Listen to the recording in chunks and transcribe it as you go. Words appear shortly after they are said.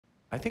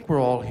I think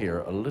we're all here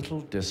a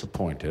little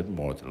disappointed,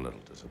 more than a little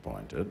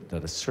disappointed,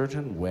 that a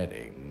certain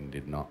wedding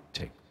did not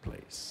take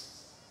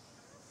place.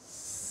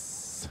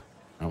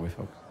 Aren't we,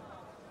 folks?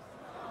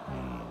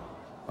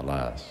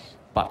 Alas.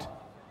 But,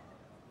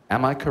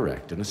 am I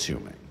correct in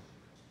assuming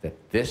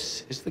that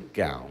this is the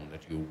gown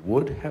that you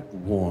would have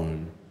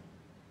worn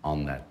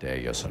on that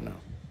day, yes or no?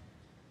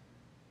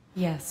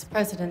 Yes,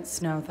 President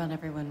Snow thought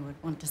everyone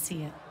would want to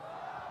see it.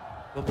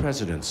 Well,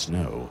 President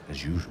Snow,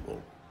 as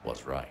usual,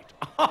 was right.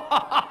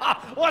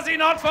 Was he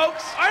not,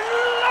 folks? I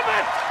love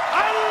it!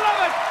 I love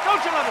it!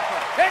 Don't you love it,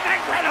 folks? It's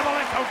incredible!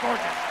 It's so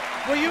gorgeous!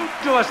 Will you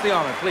do us the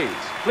honor, please?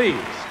 Please,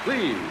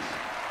 please.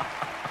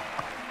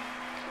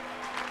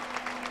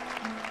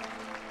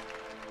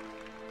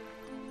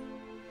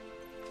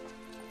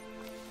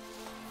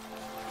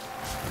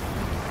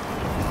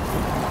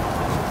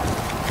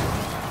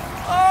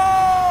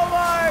 Oh,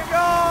 my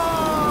God!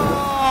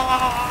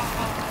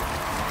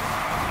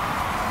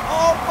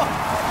 Oh, my...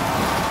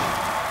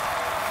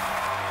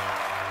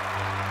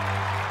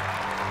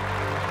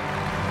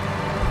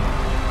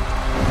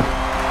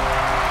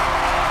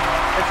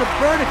 It's a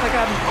bird. It's like a...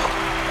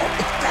 Oh,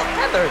 it's got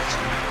feathers.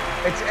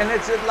 It's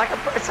like a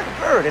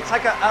bird. It's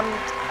like a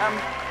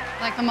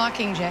Like a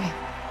Mockingjay.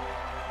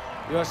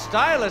 Your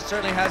stylist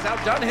certainly has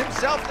outdone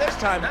himself this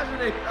time, hasn't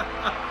he?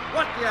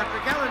 What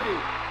theatricality!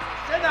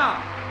 Sit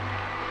down.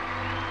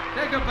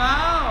 Take a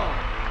bow.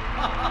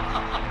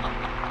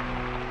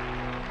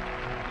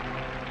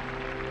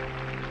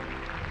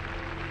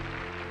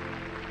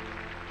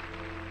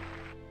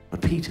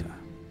 But Peeta,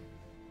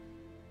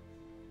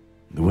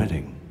 the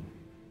wedding,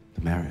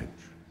 the marriage,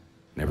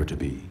 never to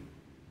be.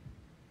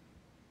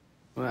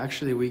 Well,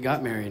 actually, we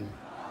got married.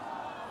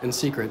 In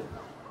secret.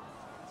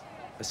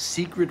 A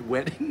secret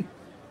wedding?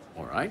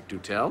 All right, do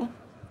tell.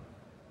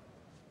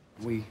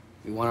 We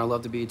want our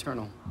love to be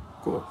eternal.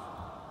 Of course.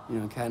 You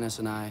know, Katniss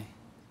and I,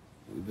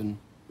 we've been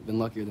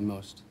luckier than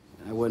most.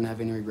 I wouldn't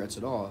have any regrets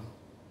at all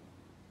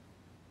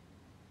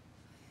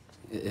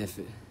if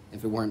it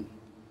weren't.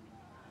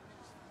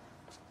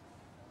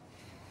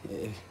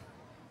 If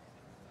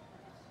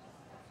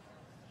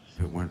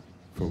it weren't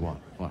for what?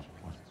 What?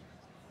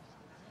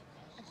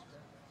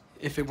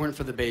 If it weren't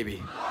for the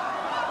baby.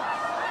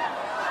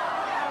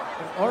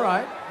 All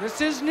right. This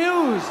is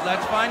news.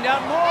 Let's find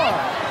out more.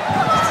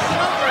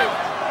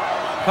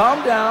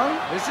 Calm down.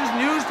 This is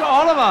news to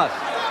all of us.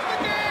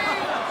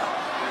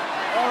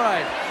 All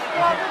right.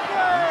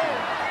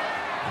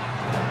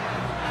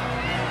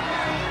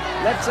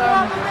 Let's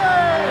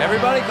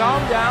everybody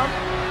calm down.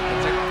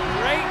 It's a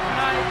great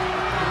night.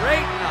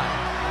 Great night.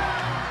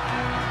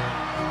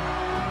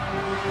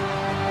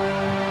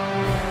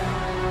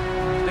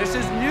 This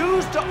is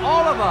news to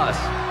all of us.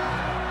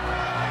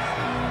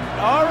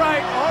 All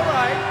right, all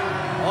right,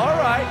 all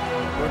right.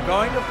 We're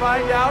going to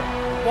find out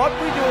what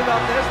we do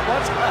about this.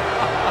 What's